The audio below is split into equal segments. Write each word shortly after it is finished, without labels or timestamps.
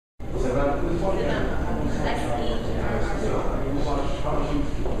Hi,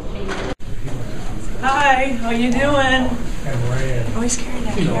 how you doing? Always carry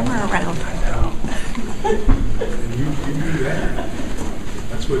that camera around. You do that.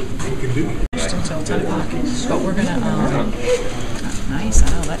 That's what you can do. Just until 10 o'clock. But we're gonna, nice, I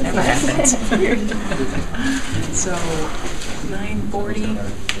know, that never happens. So, 9:40.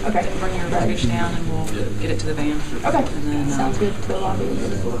 Okay. Bring your luggage down and we'll get it to the van. Okay. And then, sounds good. To the lobby.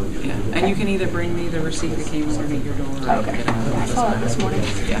 Yeah. And you can either bring me the receipt that came underneath your door. Or okay. I saw it this morning.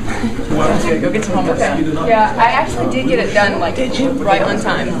 Yeah. Well, go get some homework done. Yeah, I actually did get it done, like, right on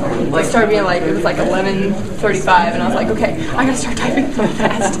time. It started being like, it was like 11:35, and I was like, okay, I gotta start typing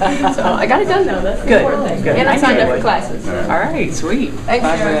fast. So I got it done though, that's the important thing. Good. And I signed up for classes. All right, sweet. Thanks,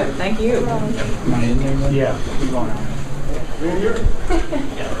 Sharon. Thank you. Yeah.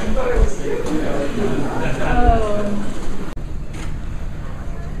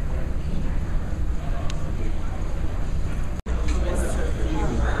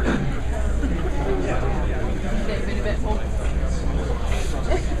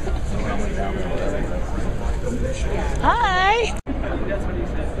 Hi.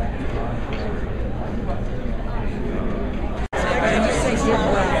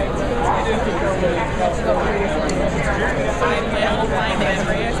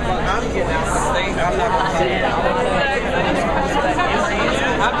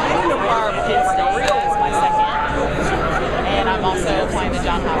 And I'm also applying to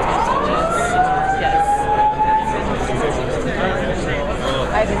John Hopkins, which is, yes.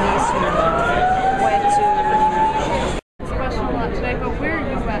 I have a niece who went to... Question a lot today, but where are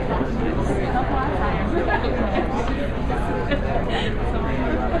you at?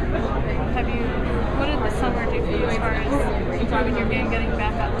 Have you, what did the summer do for you as far as when you're getting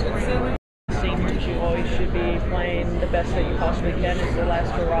back up to where you were? Seniors, you always should be playing the best that you possibly can. It's their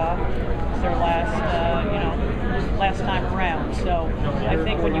last hurrah. It's their last, last time around. So I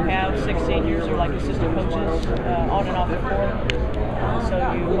think when you have 6 seniors or like assistant coaches on and off the court, so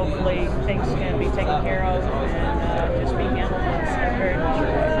you hopefully things can be taken care of and just be handled in a very much.